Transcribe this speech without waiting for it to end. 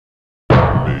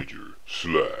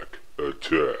Slack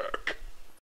attack.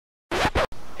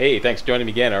 Hey, thanks for joining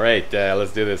me again. Alright,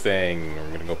 let's do this thing.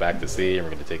 We're gonna go back to sea and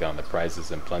we're gonna take on the prizes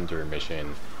and plunder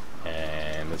mission.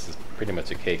 And this is pretty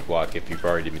much a cakewalk if you've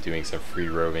already been doing some free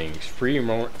roaming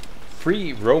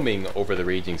over the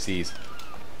raging seas.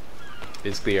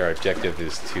 Basically our objective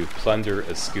is to plunder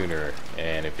a schooner,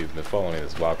 and if you've been following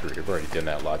this walkthrough, you've already done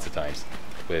that lots of times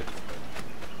with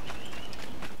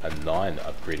a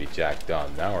non-upgraded jackdaw.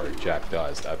 Now our jackdaw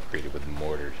is upgraded with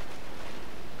mortars.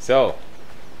 So,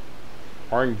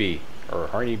 Honeybee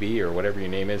or whatever your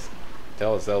name is,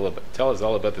 tell us all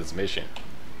about this mission.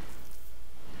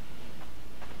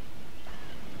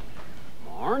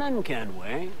 Morning,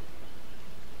 Kenway.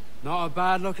 Not a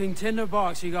bad-looking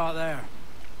tinderbox you got there.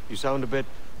 You sound a bit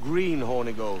green,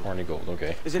 Hornigold. Hornigold,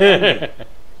 okay. Is it Eddy?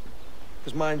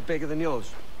 Because mine's bigger than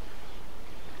yours.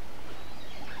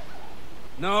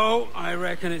 No, I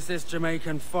reckon it's this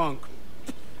Jamaican funk.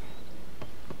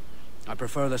 I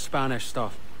prefer the Spanish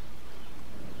stuff.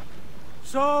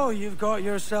 So, you've got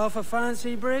yourself a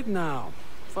fancy brig now.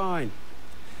 Fine.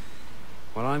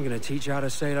 Well, I'm gonna teach you how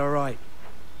to sail her right.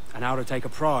 And how to take a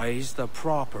prize the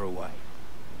proper way.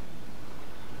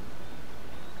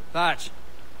 Thatch,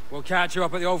 we'll catch you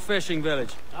up at the old fishing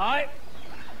village. Aye.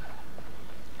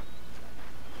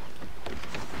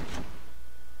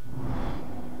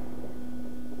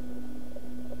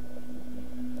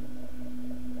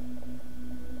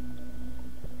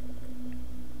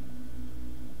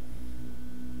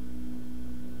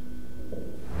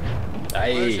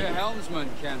 Where's your helmsman,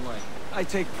 Kenway? I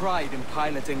take pride in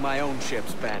piloting my own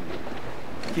ships, Ben.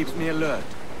 Keeps me alert.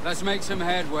 Let's make some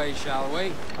headway, shall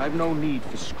we? I've no need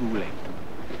for schooling.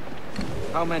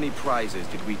 How many prizes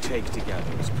did we take together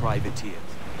as privateers?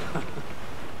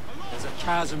 There's a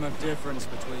chasm of difference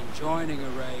between joining a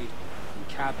raid and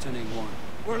captaining one.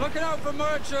 We're looking out for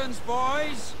merchants,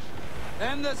 boys!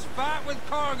 Them that's fat with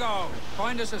cargo!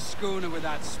 Find us a schooner with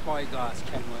that spyglass,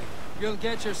 Kenway. You'll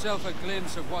get yourself a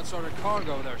glimpse of what sort of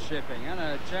cargo they're shipping and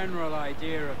a general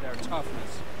idea of their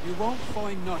toughness. You won't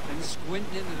find nothing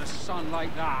squinting into the sun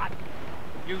like that.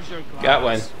 Use your glass. Got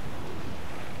one.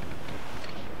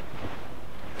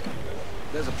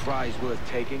 There's a prize worth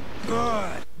taking.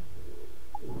 Good.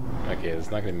 Okay,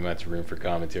 there's not going to be much room for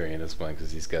commentary in this one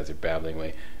because these guys are babbling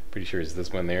away. Pretty sure it's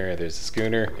this one there. There's the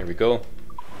schooner. Here we go.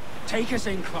 Take us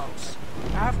in close.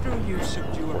 After you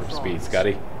subdue a Warp speed, province,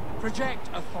 Scotty. project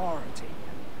authority.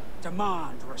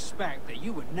 Demand respect that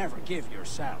you would never give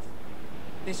yourself.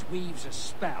 This weaves a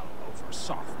spell over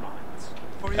soft minds.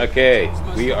 Okay,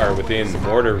 we are within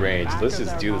mortar range. Let's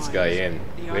just do this guy in.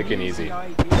 Quick and easy.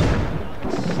 And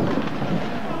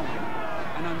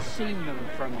unseen them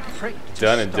from prick to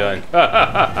Done and stone.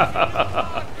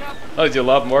 done. Oh, did you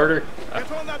love mortar?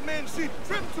 Get on that main seat,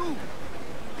 trim to!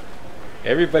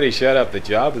 Everybody shut up. The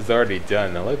job is already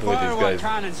done. I like the way Fire these what guys...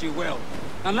 cannons you will,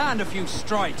 and land a few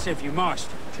strikes if you must.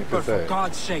 Check But this for out.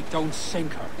 God's sake, don't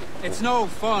sink her. It's no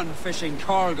fun fishing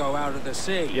cargo out of the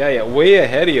sea. Yeah, way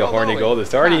ahead of you, Although Hornigold. it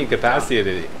It's already can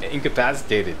be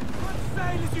incapacitated. Sail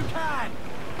as you can.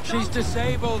 She's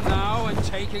disabled now and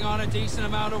taking on a decent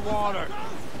amount of water.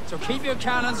 So keep your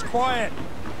cannons quiet.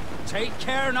 Take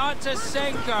care not to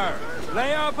sink her.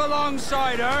 Lay up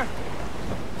alongside her.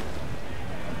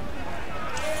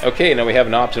 Okay, now we have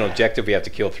an optional objective. We have to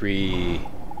kill 3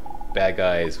 bad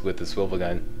guys with the swivel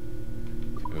gun.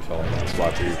 If you've been following this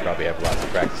walkthrough, you probably have lots of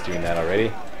practice doing that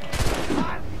already.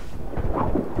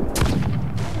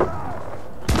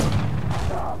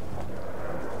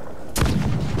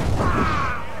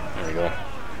 There we go.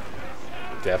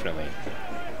 Definitely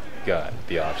got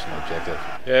the optional objective.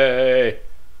 Yay!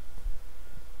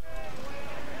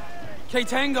 Que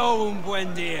tengo un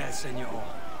buen dia, señor.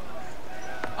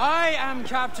 I am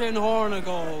Captain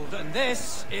Hornigold, and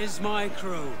this is my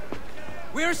crew.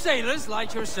 We're sailors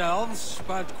like yourselves,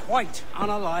 but quite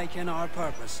unalike in our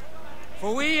purpose.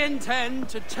 For we intend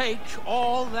to take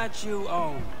all that you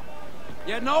own.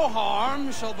 Yet no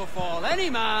harm shall befall any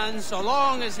man so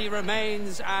long as he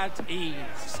remains at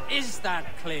ease. Is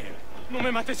that clear? No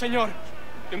me mate, señor.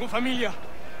 Tengo familia.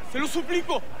 Se lo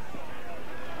suplico.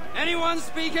 Anyone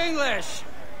speak English?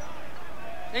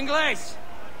 Inglés?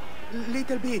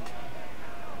 Little bit.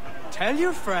 Tell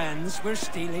your friends we're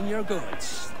stealing your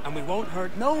goods, and we won't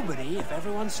hurt nobody if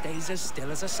everyone stays as still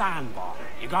as a sandbar.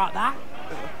 You got that?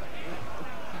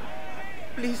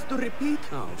 Please to repeat.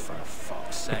 Oh, for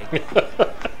fuck's sake.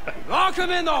 Lock him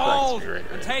in the hold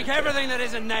and take everything that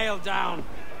isn't nailed down.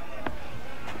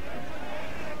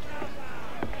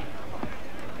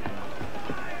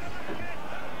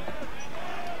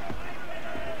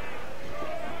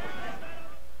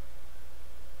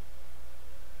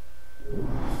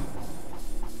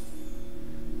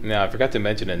 Now, I forgot to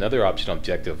mention another optional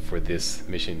objective for this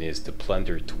mission is to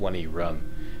plunder 20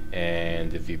 rum.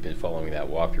 And if you've been following that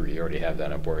walkthrough, you already have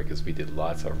that on board because we did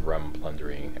lots of rum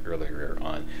plundering earlier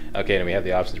on. Okay, and we have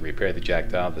the option to repair the jack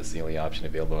dial. That's the only option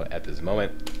available at this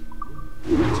moment.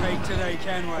 Take today,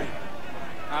 Kenway.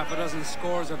 Half a dozen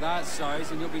scores of that size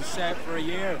and you'll be set for a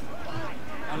year.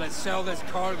 Now let's sell this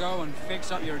cargo and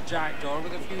fix up your jackdaw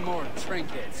with a few more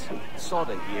trinkets. Sod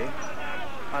a year.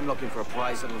 I'm looking for a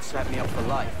prize that'll set me up for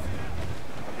life.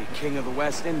 I'll be king of the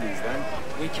West Indies then.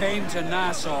 We came to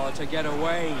Nassau to get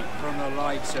away from the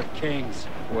likes of kings.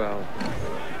 Well,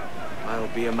 I'll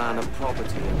be a man of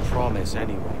property and promise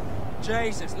anyway.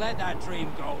 Jesus, let that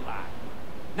dream go, lad.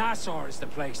 Nassau is the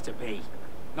place to be,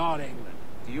 not England.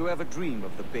 Do you ever dream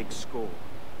of the big score?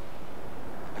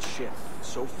 A ship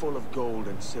so full of gold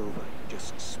and silver, you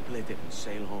just split it and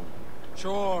sail home.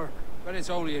 Sure, but it's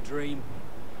only a dream.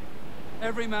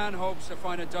 Every man hopes to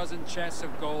find a dozen chests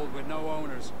of gold with no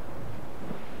owners.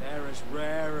 They're as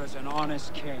rare as an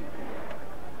honest king.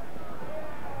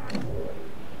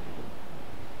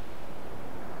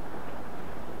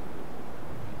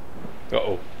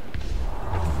 Uh-oh.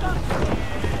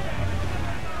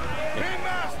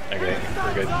 Okay,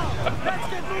 we're good.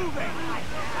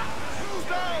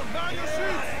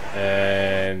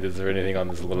 And is there anything on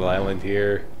this little island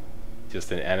here?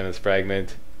 Just an animus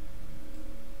fragment.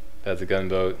 That's a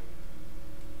gunboat.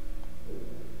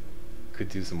 Could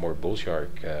do some more bull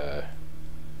shark.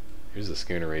 Here's a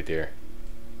schooner right there.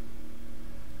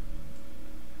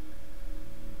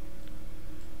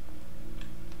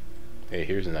 Hey,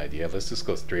 here's an idea. Let's just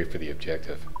go straight for the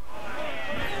objective.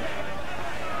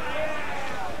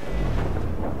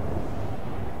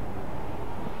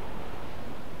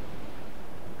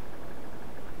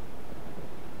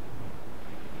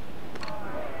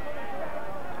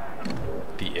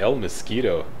 The El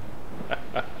Mosquito.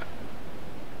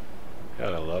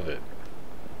 God, I love it.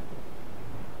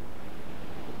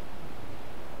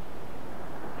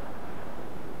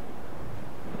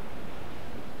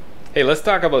 Hey, let's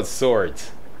talk about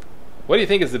swords. What do you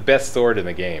think is the best sword in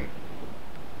the game?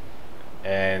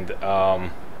 And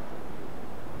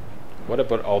what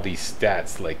about all these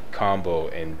stats like combo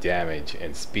and damage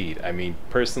and speed? I mean,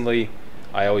 personally,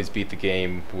 I always beat the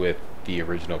game with the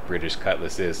original British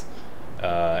cutlasses.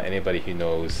 Anybody who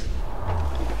knows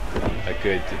a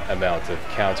good amount of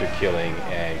counter killing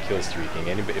and kill streaking,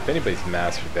 if anybody's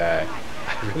mastered that,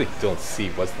 I really don't see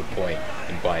what's the point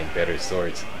in buying better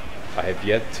swords. I have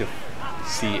yet to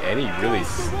see any really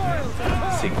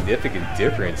significant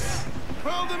difference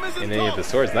in any of the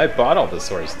swords, and I bought all the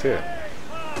swords too.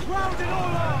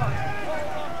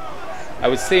 I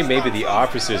would say maybe the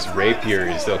officers'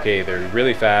 rapiers, okay, they're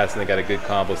really fast and they got a good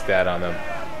combo stat on them.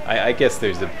 I guess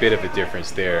there's a bit of a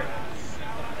difference there,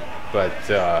 but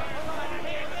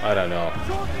I don't know,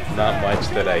 not much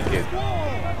that I could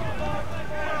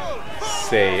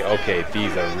say, okay,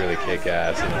 these are really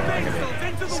kick-ass, you know, I'm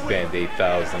going to spend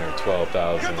 8,000 or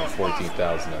 12,000 or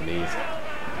 14,000 on these.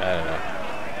 I don't know.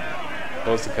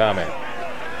 Post a comment.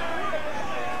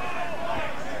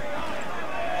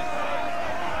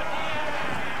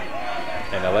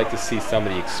 And I'd like to see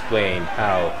somebody explain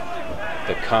how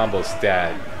the combo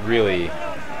stat really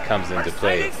comes into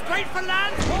play.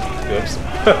 Oops.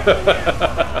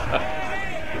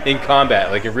 In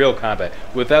combat, like in real combat,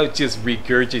 without just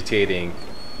regurgitating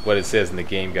what it says in the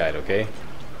game guide, okay?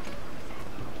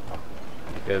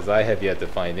 Because I have yet to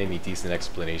find any decent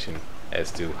explanation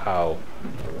as to how,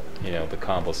 you know, the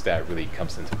combo stat really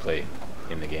comes into play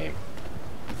in the game.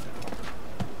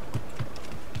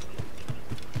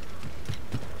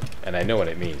 And I know what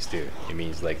it means too. It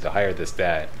means like the higher the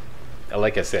stat,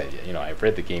 like I said, you know, I've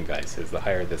read the game guide, it says the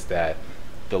higher the stat,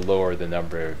 the lower the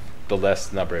number of, the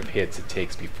less number of hits it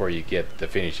takes before you get the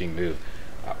finishing move.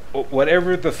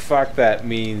 Whatever the fuck that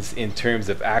means in terms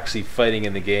of actually fighting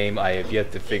in the game, I have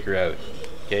yet to figure out.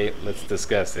 Okay, let's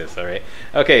discuss this, alright?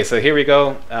 Okay, so here we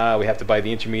go. We have to buy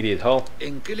the intermediate hull.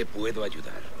 ¿En qué le puedo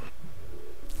ayudar?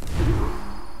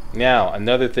 Now,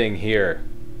 another thing here.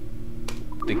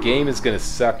 The game is going to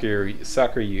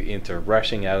sucker you into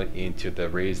rushing out into the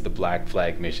Raise the Black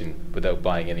Flag mission without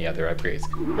buying any other upgrades.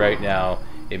 Right now,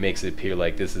 it makes it appear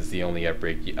like this is the only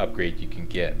upgrade you can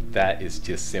get. That is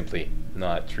just simply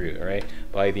not true, alright?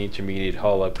 Buy the intermediate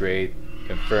hull upgrade,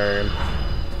 confirm,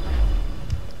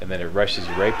 and then it rushes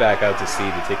you right back out to sea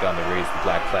to take on the Raise the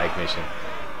Black Flag mission,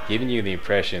 giving you the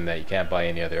impression that you can't buy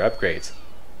any other upgrades.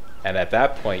 And at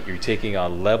that point, you're taking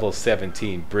on level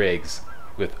 17 brigs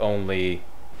with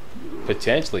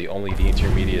potentially only the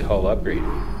intermediate hull upgrade.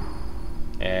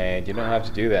 And you don't have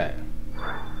to do that.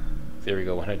 There we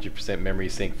go, 100% memory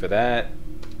sync for that.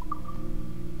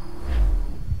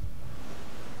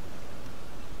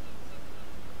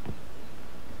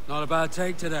 Not a bad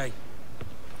take today.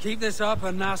 Keep this up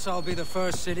and Nassau will be the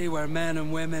first city where men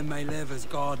and women may live as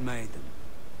God made them.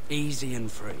 Easy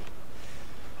and free.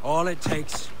 All it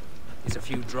takes is a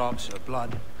few drops of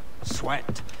blood,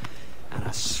 sweat, and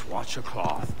a swatch of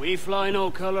cloth. We fly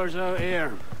no colours out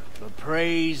here, but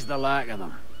praise the lack of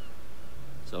them.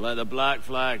 So let the black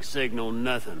flag signal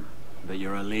nothing but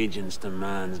your allegiance to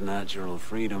man's natural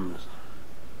freedoms.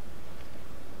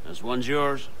 This one's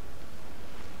yours.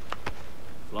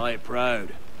 Fly it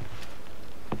proud.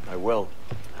 I will.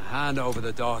 A hand over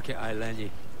the docket I lent you.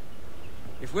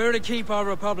 If we're to keep our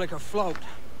republic afloat,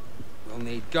 we'll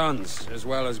need guns as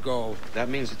well as gold. That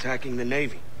means attacking the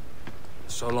Navy.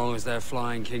 So long as they're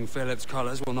flying King Philip's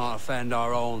colours will not offend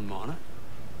our own monarch.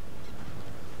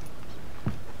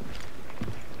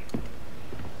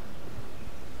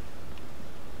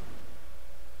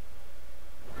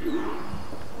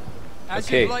 As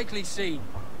Okay. you've likely seen,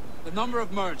 the number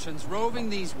of merchants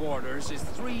roving these waters is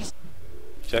 3.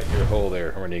 Shut your hole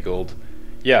there, Hornigold.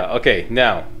 Yeah, okay,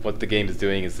 now, what the game is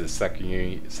doing is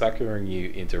suckering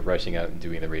you into rushing out and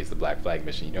doing the Raise the Black Flag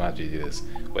mission. You don't have to do this.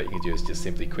 What you can do is just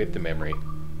simply quit the memory.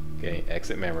 Okay,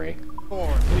 exit memory. You'll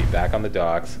be back on the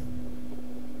docks.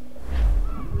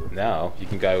 Now, you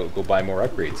can go buy more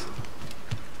upgrades.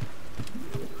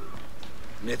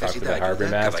 Talk to the Harbor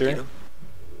Master.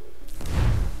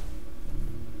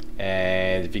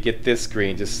 And if you get this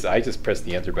screen, I just press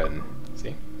the enter button.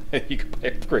 See? You can buy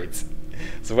upgrades.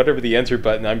 So whatever the enter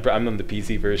button, I'm on the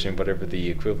PC version, whatever the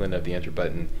equivalent of the enter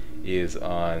button is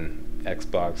on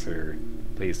Xbox or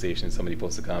PlayStation, somebody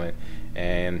posts a comment,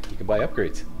 and you can buy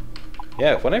upgrades.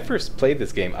 Yeah, when I first played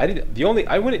this game,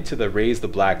 I went into the Raise the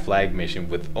Black Flag mission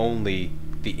with only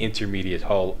the intermediate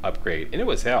hull upgrade, and it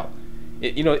was hell.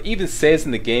 It even says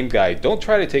in the game guide, don't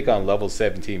try to take on level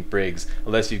 17 brigs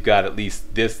unless you've got at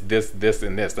least this,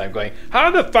 and this. And I'm going,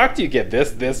 how the fuck do you get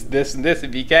this, and this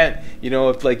if you can't,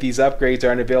 if like these upgrades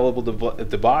aren't available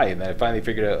to buy? And then I finally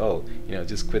figured out, oh,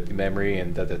 just quit the memory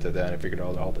and and I figured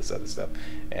out all this other stuff.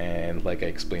 And like I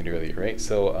explained earlier, right?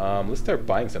 So let's start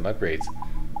buying some upgrades.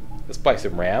 Let's buy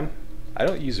some RAM. I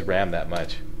don't use RAM that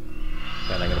much,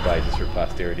 and I'm gonna buy just for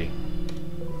posterity.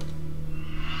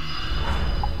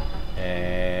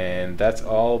 And that's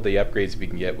all the upgrades we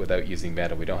can get without using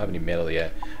metal. We don't have any metal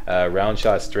yet. Round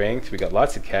shot strength. We got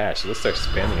lots of cash, so let's start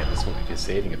spending it. That's what we've been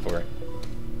saving it for.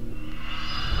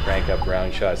 Rank up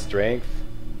round shot strength.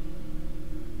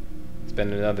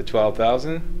 Spend another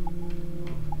 12,000.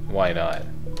 Why not?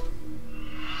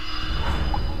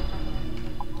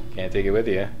 Can't take it with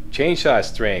you. Chain shot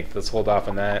strength. Let's hold off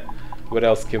on that. What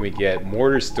else can we get?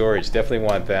 Mortar storage. Definitely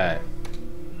want that.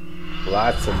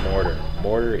 Lots of mortar.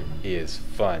 Mortar is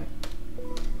fun.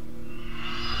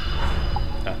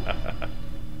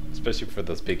 Especially for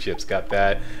those big ships. Got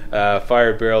that.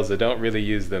 Fire barrels. I don't really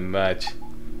use them much.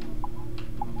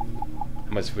 How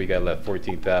much have we got left?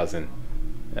 14,000.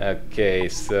 Okay,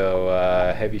 so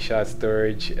heavy shot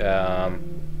storage.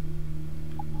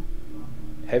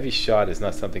 Heavy shot is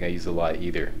not something I use a lot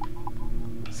either.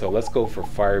 So let's go for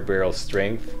fire barrel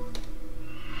strength.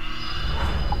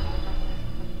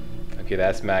 Okay,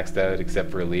 that's maxed out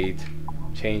except for elite.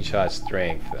 Chain shot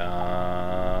strength.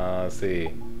 Let's see.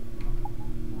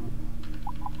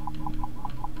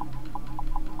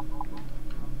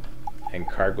 And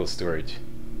cargo storage.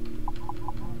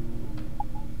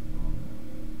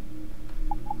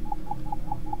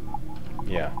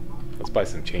 Yeah, let's buy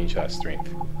some chain shot strength.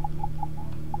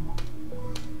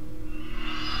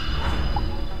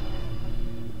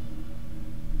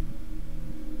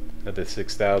 Another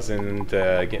 6,000,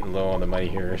 getting low on the money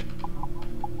here.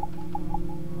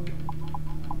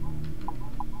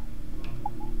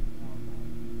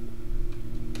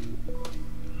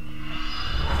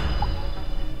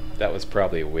 That was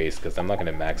probably a waste because I'm not going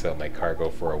to max out my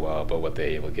cargo for a while, but what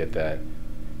they will get that.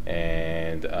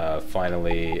 And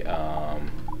finally,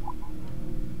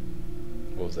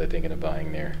 what was I thinking of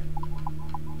buying there?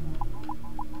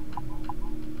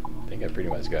 I think I pretty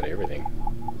much got everything.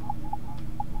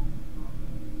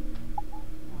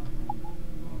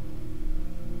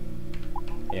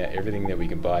 Yeah, everything that we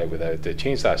can buy without the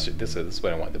chainsaw. This is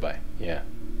what I wanted to buy. Yeah.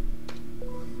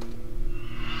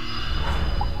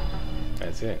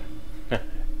 That's it.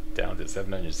 Down to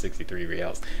 763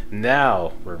 reals.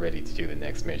 Now we're ready to do the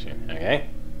next mission. Okay?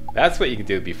 That's what you can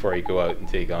do before you go out and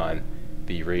take on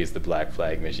the Raise the Black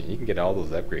Flag mission. You can get all those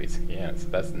upgrades. Yeah, so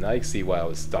that's now you see why I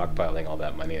was stockpiling all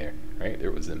that money there. Right?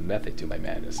 There was a method to my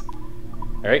madness.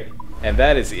 Alright? And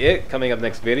that is it. Coming up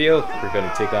next video, we're going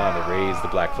to take on the Raise the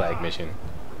Black Flag mission.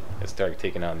 Let's start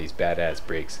taking on these badass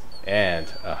brigs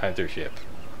and a hunter ship.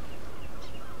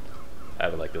 I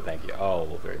would like to thank you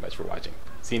all very much for watching.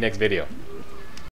 See you next video.